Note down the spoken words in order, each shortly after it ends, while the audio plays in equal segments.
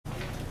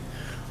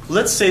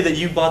let's say that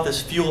you bought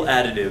this fuel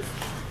additive,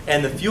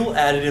 and the fuel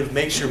additive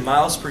makes your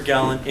miles per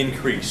gallon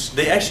increase.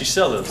 They actually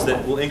sell those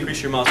that will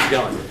increase your miles per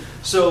gallon.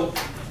 So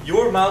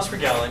your miles per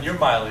gallon, your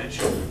mileage,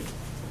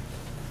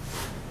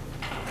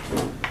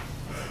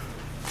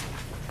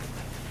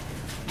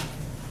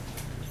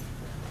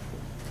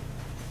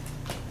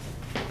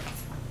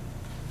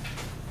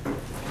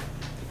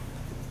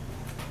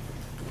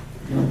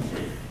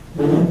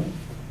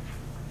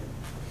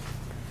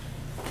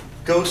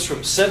 goes from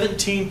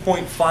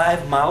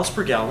 17.5 miles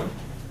per gallon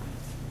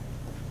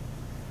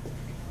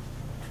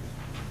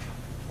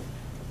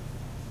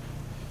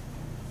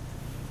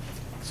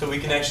so we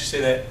can actually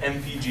say that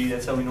MPG,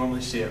 that's how we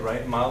normally see it,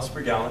 right? Miles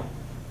per gallon.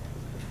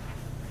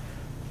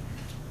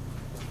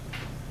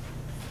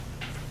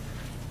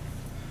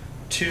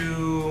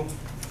 To,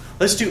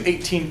 let's do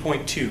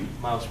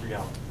 18.2 miles per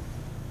gallon.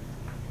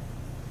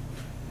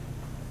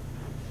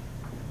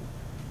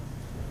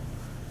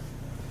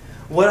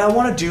 What I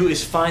want to do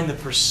is find the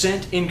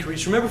percent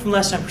increase. Remember from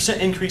last time, percent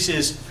increase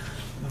is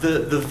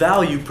the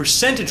value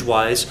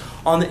percentage-wise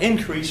on the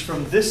increase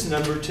from this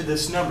number to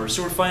this number.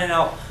 So we're finding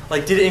out,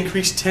 like, did it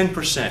increase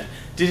 10%?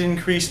 Did it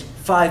increase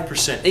 5%,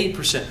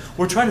 8%?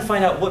 We're trying to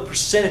find out what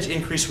percentage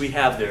increase we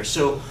have there.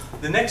 So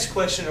the next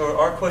question, or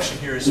our question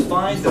here, is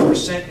find the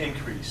percent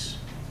increase.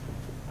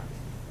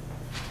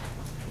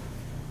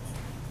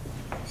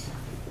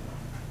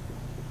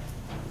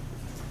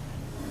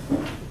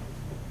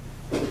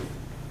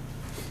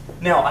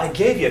 Now, I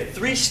gave you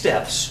 3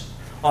 steps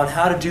on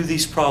how to do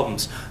these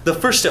problems. The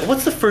first step,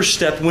 what's the first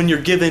step when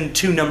you're given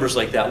 2 numbers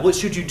like that? What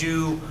should you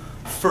do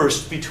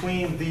first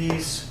between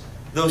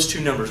those 2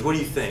 numbers? What do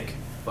you think?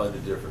 Find the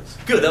difference.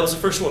 Good, that was the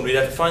first one. We'd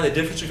have to find the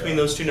difference between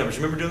those 2 numbers.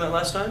 Remember doing that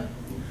last time?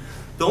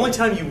 The only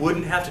time you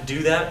wouldn't have to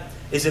do that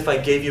is if I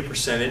gave you a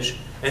percentage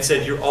and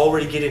said you're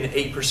already getting an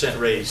 8%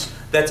 raise.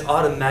 That's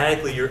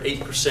automatically your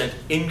 8%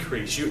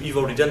 increase. You've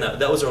already done that.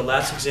 That was our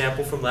last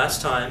example from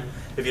last time.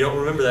 If you don't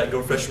remember that, go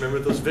refresh remember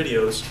those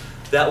videos.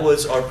 That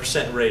was our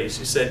percent raise.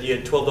 You said you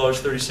had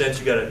 $12.30,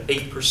 you got an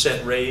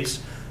 8%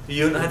 raise.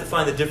 You don't have to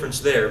find the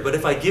difference there. But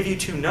if I give you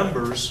 2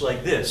 numbers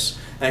like this,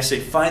 and I say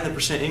find the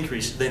percent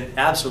increase, then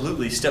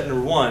absolutely step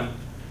number 1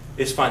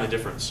 is find the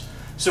difference.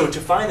 So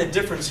to find the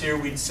difference here,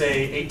 we'd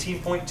say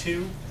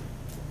 18.2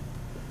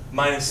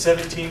 minus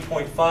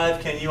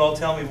 17.5. Can you all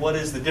tell me what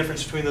is the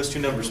difference between those 2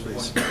 numbers,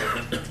 please?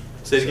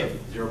 Say it again.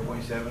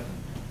 0.7.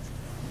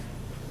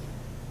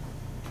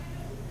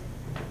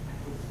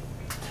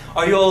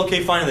 Are you all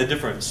okay finding the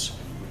difference?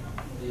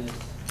 Yes.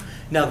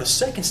 Now the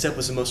second step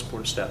was the most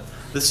important step.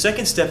 The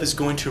second step is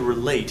going to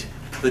relate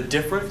the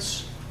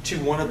difference to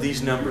one of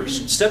these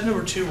numbers. Step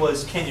number 2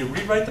 was, can you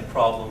rewrite the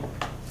problem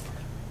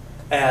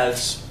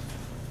as,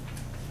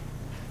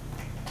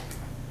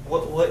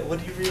 what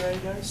do you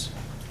rewrite, guys?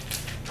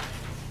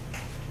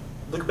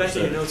 Look back at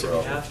your notes if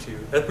you have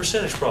to. A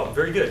percentage problem,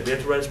 very good. We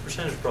have to write as a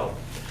percentage problem.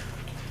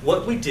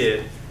 What we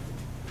did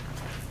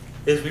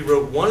is we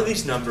wrote one of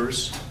these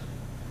numbers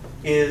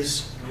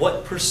is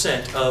what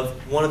percent of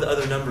one of the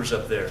other numbers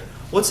up there.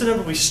 What's the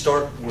number we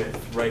start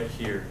with right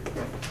here?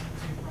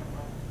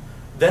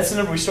 That's the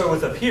number we start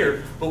with up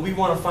here, but we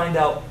want to find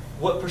out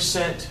what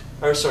percent,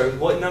 or sorry,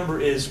 what number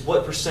is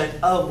what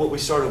percent of what we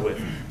started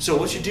with. So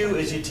what you do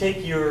is you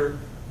take your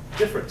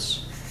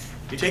difference.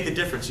 You take the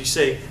difference. You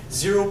say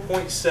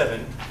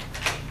 0.7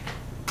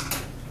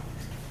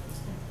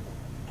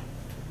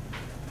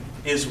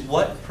 is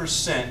what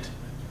percent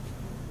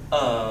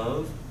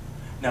of.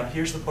 Now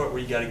here's the part where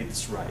you got to get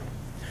this right.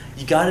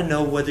 You got to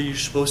know whether you're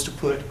supposed to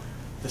put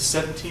the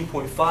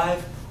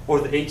 17.5 or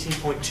the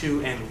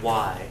 18.2 and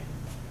why.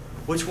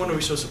 Which one are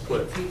we supposed to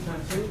put?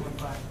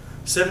 17.5.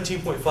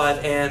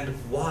 17.5 and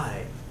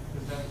why?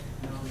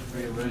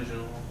 The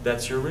original.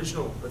 That's your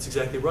original. That's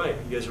exactly right.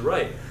 You guys are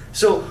right.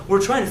 So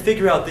we're trying to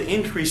figure out the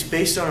increase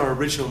based on our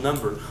original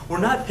number. We're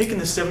not picking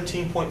the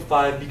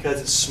 17.5 because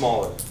it's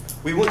smaller.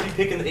 We wouldn't be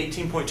picking the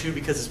 18.2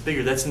 because it's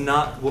bigger. That's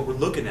not what we're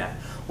looking at.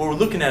 What we're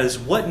looking at is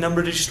what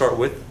number did you start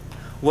with?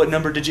 What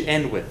number did you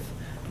end with?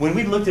 When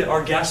we looked at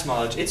our gas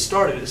mileage, it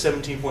started at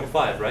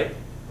 17.5, right?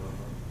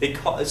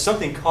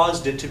 Something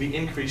caused it to be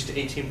increased to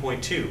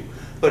 18.2,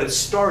 but it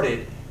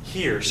started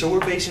here. So we're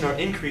basing our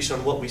increase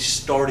on what we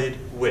started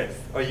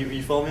with. Are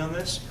you following me on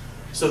this?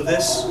 So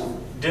this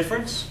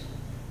difference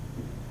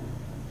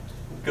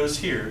goes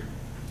here,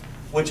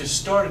 which is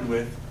started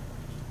with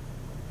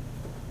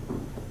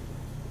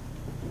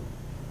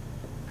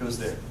goes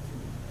there.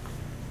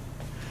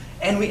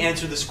 And we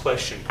answer this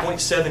question.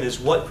 0.7 is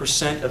what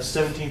percent of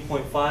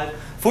 17.5?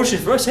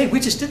 Fortunately for us, hey, we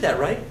just did that,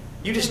 right?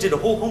 You just did a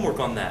whole homework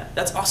on that.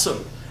 That's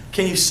awesome.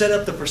 Can you set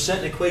up the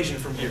percent equation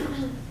from here?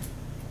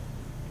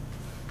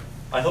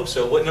 I hope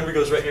so. What number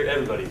goes right here,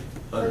 everybody?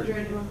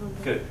 100.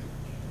 Good.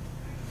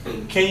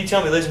 Can you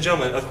tell me, ladies and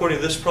gentlemen, according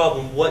to this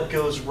problem, what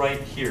goes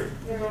right here?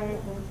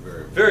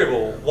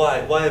 Variable.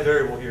 Why? Why a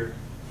variable here?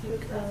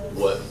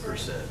 What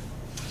percent?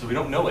 So we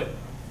don't know it.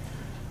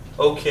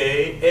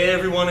 Okay,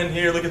 everyone in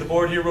here, look at the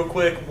board here real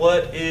quick.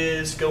 What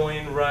is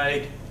going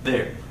right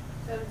there?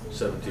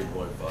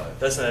 17.5.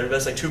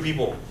 That's like 2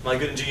 people. My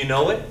goodness, do you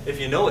know it? If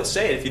you know it,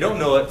 say it. If you don't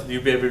know it,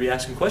 you better be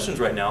asking questions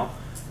right now,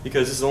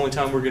 because this is the only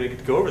time we're going to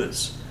go over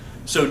this.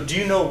 So do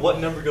you know what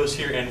number goes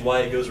here and why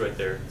it goes right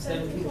there?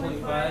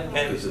 17.5.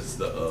 Because it's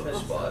the of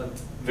spot.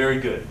 Very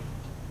good.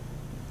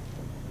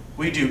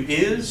 We do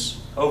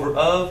is over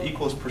of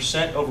equals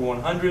percent over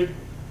 100.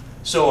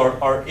 So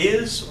our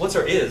is, what's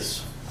our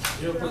is?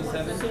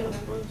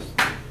 0.7.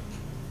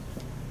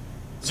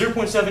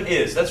 0.7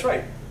 is, that's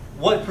right.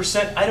 What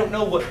percent? I don't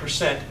know what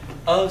percent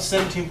of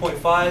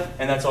 17.5,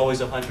 and that's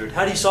always 100.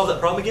 How do you solve that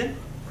problem again?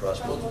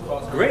 Cross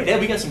multiply. Great, yeah,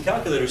 we got some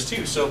calculators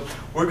too. So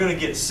we're going to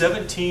get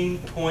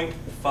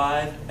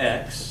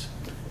 17.5x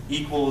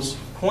equals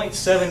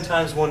 0.7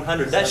 times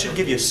 100. That should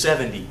give you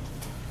 70.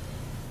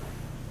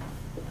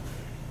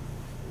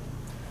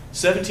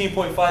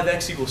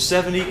 17.5x equals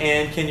 70,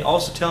 and can you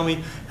also tell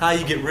me how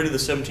you get rid of the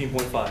 17.5?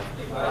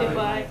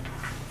 Divide.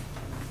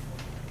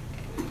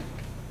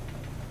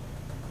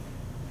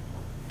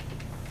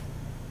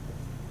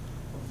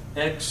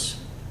 X,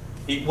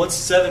 what's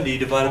 70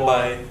 divided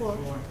by, 4.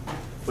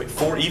 wait,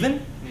 4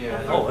 even?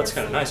 Yeah. Oh, that's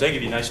kind of nice. I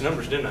give you nice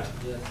numbers, didn't I?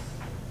 Yes.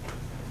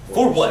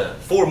 For what?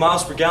 4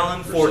 miles per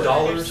gallon,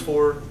 $4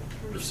 for,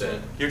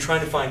 Percent. you're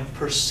trying to find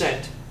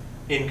percent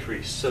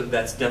increase, so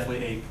that's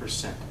definitely a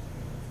percent.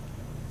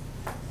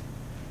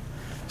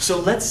 So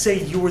let's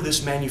say you were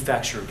this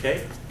manufacturer,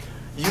 okay?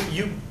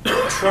 You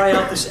try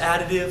out this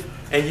additive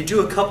and you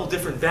do a couple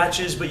different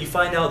batches, but you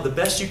find out the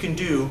best you can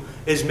do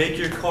is make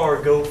your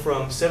car go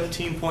from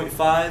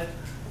 17.5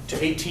 to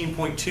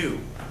 18.2.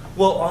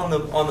 Well, on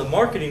the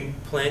marketing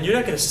plan, you're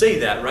not going to say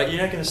that, right?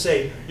 You're not going to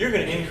say you're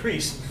going to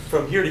increase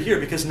from here to here,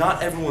 because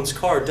not everyone's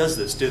car does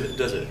this,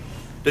 does it?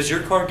 Does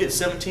your car get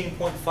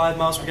 17.5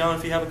 miles per gallon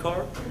if you have a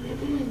car?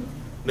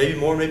 Maybe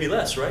more, maybe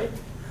less, right?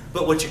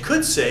 But what you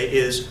could say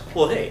is,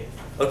 well, hey,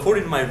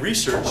 according to my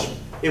research,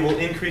 it will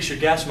increase your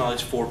gas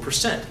mileage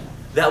 4%.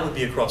 That would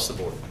be across the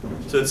board.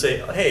 So it'd say,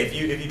 hey, if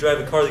you drive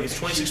a car that gets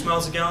 26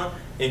 miles a gallon,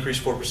 increase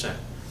 4%.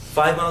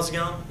 5 miles a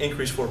gallon,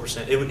 increase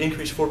 4%. It would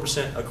increase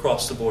 4%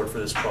 across the board for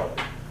this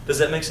product. Does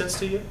that make sense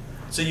to you?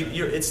 So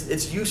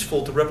it's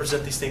useful to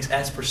represent these things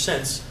as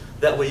percents.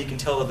 That way you can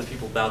tell other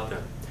people about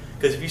them.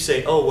 Because if you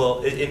say, oh,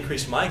 well, it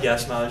increased my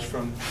gas mileage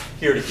from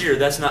here to here,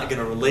 that's not going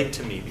to relate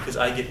to me because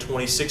I get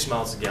 26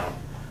 miles a gallon.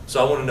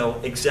 So I want to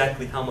know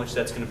exactly how much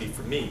that's going to be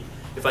for me.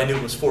 If I knew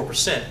it was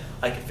 4%,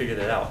 I could figure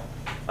that out.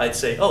 I'd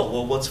say, oh,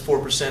 well, what's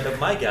 4% of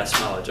my gas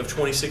mileage of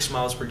 26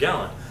 miles per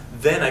gallon?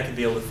 Then I could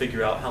be able to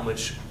figure out how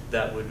much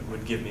that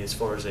would give me as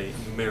far as a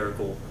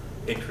numerical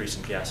increase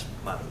in gas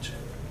mileage.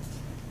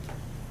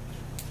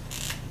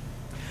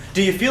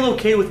 Do you feel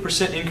okay with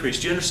percent increase?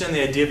 Do you understand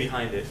the idea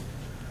behind it?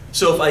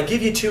 So if I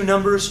give you 2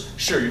 numbers,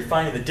 sure, you're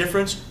finding the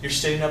difference, you're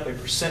setting up a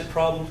percent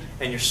problem,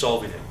 and you're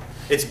solving it.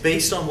 It's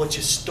based on what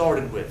you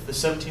started with. The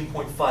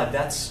 17.5,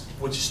 that's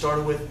what you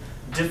started with.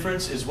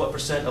 Difference is what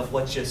percent of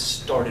what you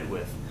started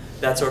with.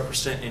 That's our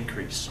percent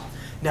increase.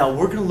 Now,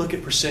 we're going to look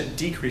at percent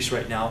decrease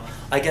right now.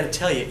 I got to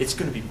tell you, it's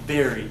going to be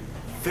very,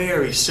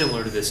 very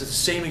similar to this. It's the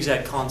same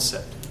exact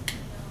concept.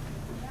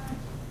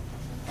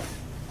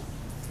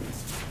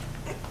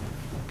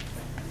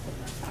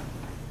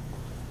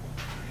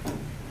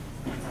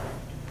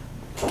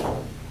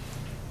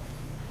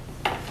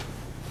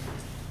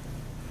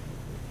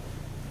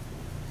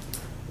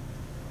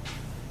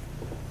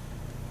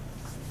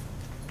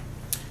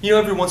 You know,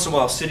 every once in a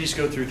while, cities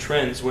go through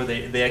trends where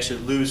they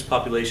actually lose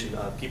population.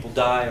 People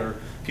die, or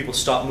people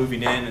stop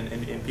moving in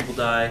and people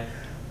die,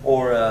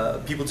 or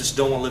people just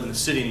don't want to live in the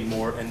city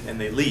anymore and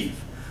they leave.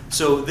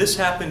 So this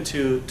happened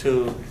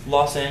to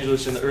Los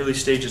Angeles in the early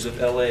stages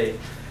of LA.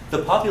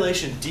 The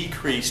population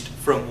decreased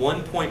from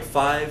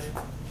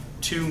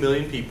 1.52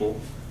 million people,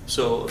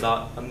 so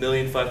about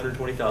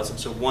 1,520,000,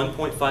 so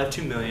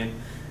 1.52 million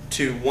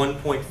to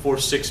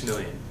 1.46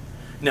 million.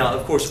 Now,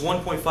 of course,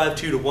 1.52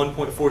 to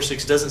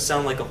 1.46 doesn't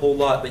sound like a whole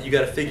lot, but you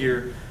got to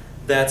figure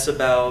that's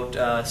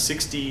about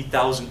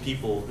 60,000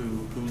 people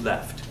who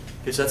left.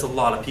 Because that's a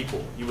lot of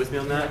people. You with me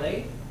on that?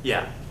 LA?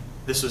 Yeah.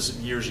 This was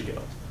years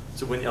ago.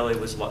 So when LA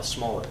was a lot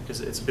smaller,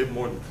 because it's a bit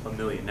more than 1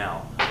 million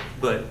now.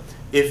 But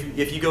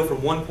if you go from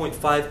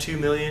 1.52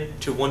 million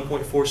to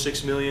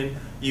 1.46 million,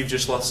 you've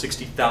just lost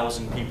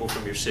 60,000 people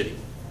from your city.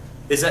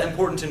 Is that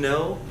important to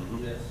know?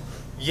 Yes.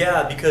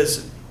 Yeah,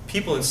 because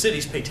people in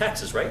cities pay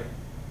taxes, right?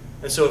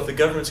 And so if the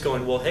government's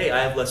going, well, hey,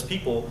 I have less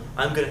people,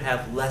 I'm going to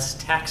have less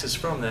taxes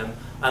from them,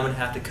 I'm going to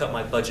have to cut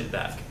my budget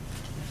back.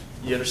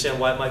 You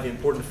understand why it might be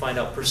important to find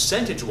out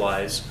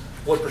percentage-wise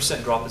what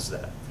percent drop is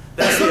that?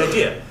 That's the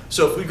idea.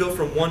 So if we go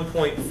from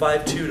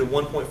 1.52 to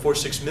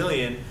 1.46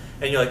 million,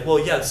 and you're like, well,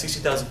 yeah,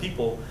 60,000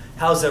 people,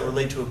 how does that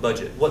relate to a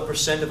budget? What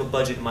percent of a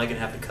budget am I going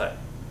to have to cut?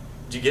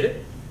 Do you get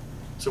it?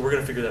 So we're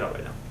going to figure that out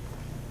right now.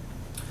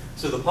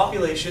 So the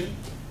population,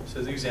 so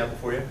as an example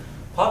for you,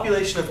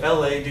 population of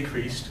LA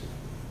decreased.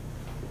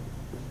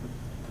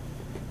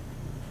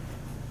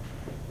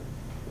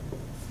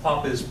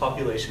 Pop is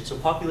population. So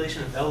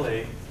population of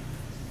LA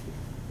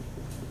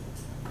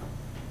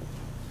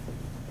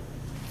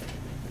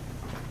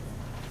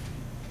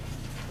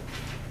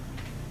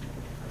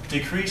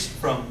decreased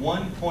from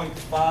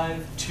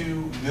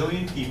 1.52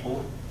 million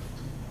people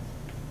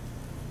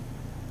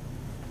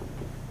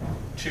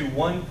to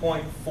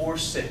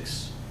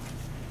 1.46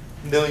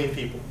 million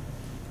people.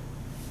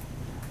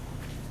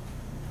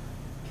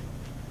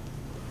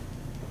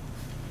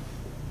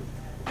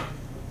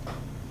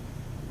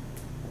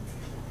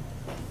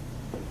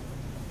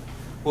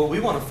 What we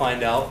want to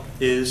find out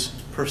is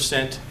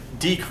percent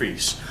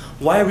decrease.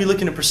 Why are we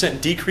looking at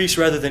percent decrease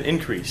rather than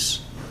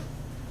increase?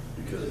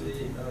 Because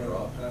Is it,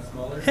 drop.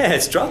 smaller? Yeah,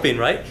 it's dropping,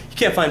 right? You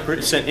can't find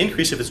percent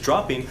increase if it's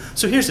dropping.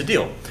 So here's the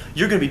deal.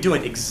 You're going to be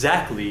doing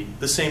exactly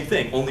the same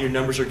thing, only your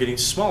numbers are getting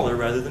smaller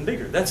rather than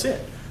bigger. That's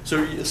it.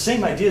 So the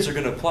same ideas are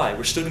going to apply.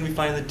 We're still going to be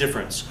finding the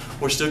difference.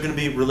 We're still going to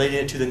be relating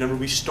it to the number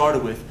we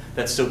started with.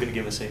 That's still going to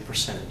give us a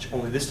percentage.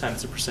 Only this time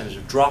it's a percentage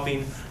of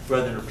dropping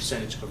rather than a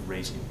percentage of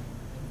raising.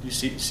 Do you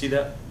see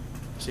that?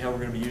 See how we're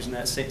going to be using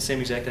that? Same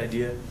exact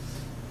idea.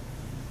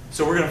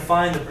 So we're going to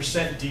find the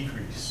percent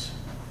decrease.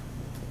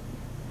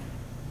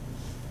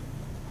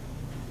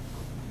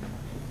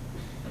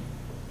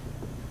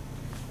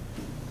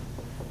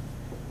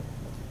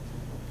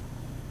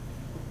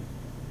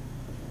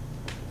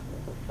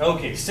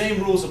 Okay,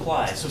 same rules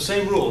apply. So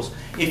same rules.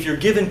 If you're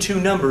given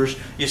two numbers,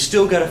 you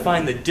still got to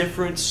find the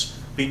difference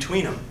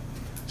between them.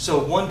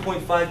 So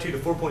 1.52 to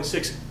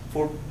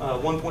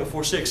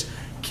 1.46,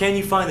 can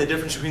you find the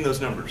difference between those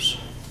numbers?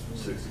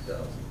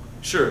 60,000.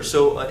 Sure,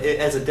 so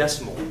as a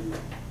decimal.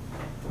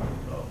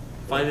 Oh.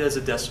 Find it as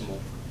a decimal.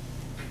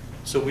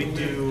 So we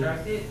do,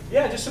 Subtract it?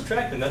 yeah, just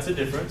subtract them, that's the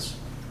difference.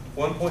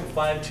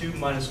 1.52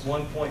 minus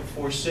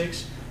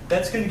 1.46,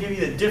 that's going to give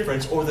you the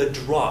difference or the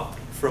drop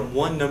from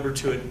one number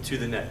to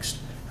the next.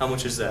 How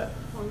much is that?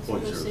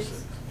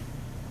 0.06.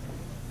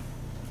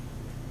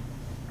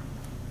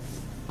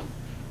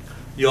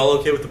 You all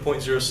okay with the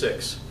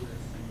 0.06?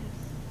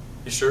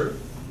 You sure?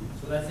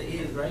 So that's the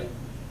is, right?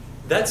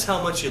 That's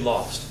how much you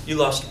lost. You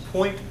lost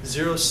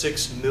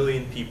 0.06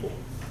 million people.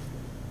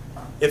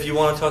 If you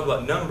want to talk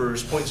about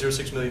numbers,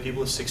 0.06 million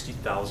people is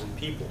 60,000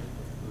 people.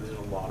 There's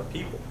a lot of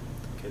people.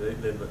 Okay,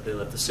 they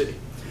left the city.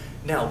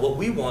 Now, what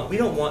we want, we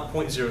don't want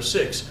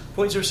 0.06.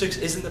 0.06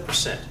 isn't the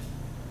percent.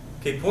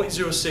 Okay,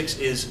 0.06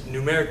 is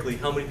numerically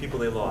how many people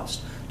they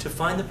lost. To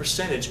find the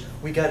percentage,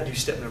 we got to do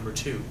step number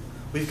 2.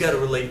 We've got to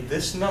relate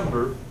this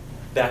number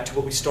back to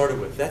what we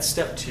started with. That's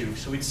step 2.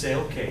 So we'd say,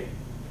 okay,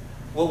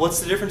 well, what's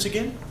the difference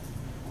again?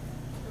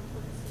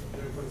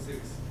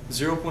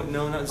 0.6.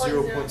 No, not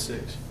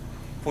 0.6.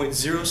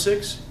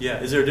 0.06?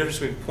 Yeah, is there a difference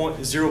between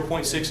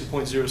 0.6 and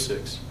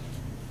 0.06?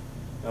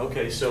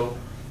 Okay, so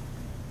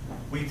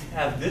we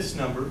have this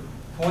number,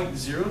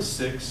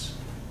 0.06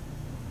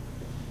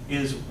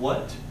 is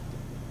what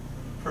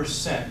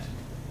percent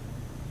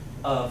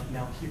of,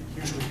 now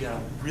here's where you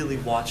gotta really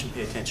watch and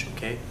pay attention,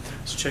 okay?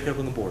 So check it up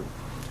on the board.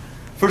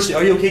 Firstly,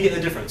 are you okay getting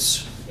the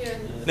difference? Yeah.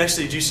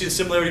 Nextly, do you see the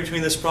similarity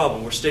between this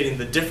problem? We're stating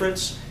the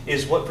difference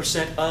is what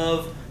percent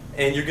of,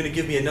 and you're going to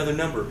give me another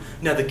number.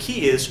 Now the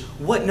key is,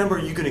 what number are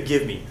you going to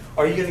give me?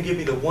 Are you going to give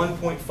me the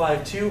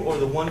 1.52 or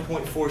the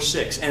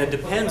 1.46? And it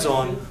depends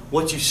on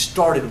what you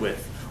started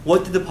with.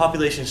 What did the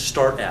population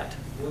start at?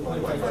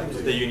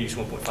 1.52. That you can use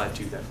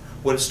 1.52 then.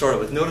 What it started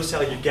with. Notice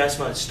how your gas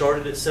amount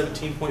started at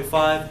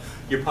 17.5.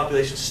 Your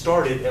population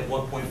started at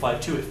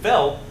 1.52. It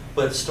fell,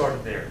 but it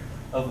started there,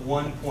 of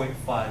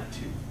 1.52.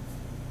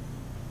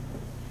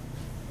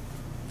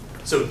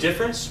 So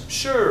difference?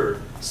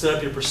 Sure. Set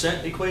up your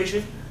percent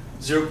equation.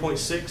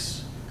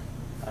 0.6,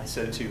 I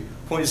said it too.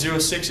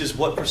 0.06 is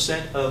what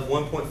percent of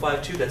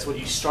 1.52? That's what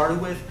you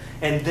started with.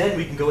 And then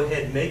we can go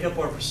ahead and make up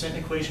our percent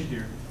equation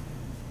here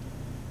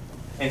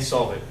and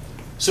solve it.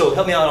 So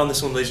help me out on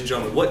this one, ladies and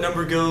gentlemen. What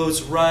number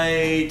goes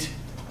right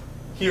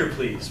here,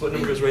 please? What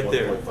number goes right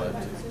there?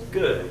 1.52.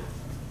 Good.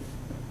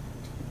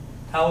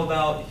 How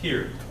about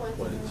here?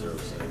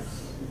 0.06.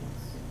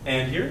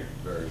 And here?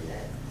 Very good.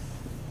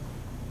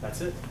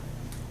 That's it.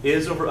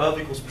 Is over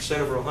of equals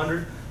percent over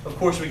 100. Of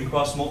course, we can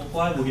cross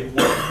multiply. We'll get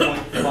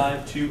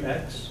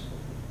 1.52x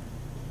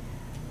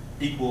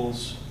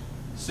equals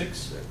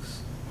 6.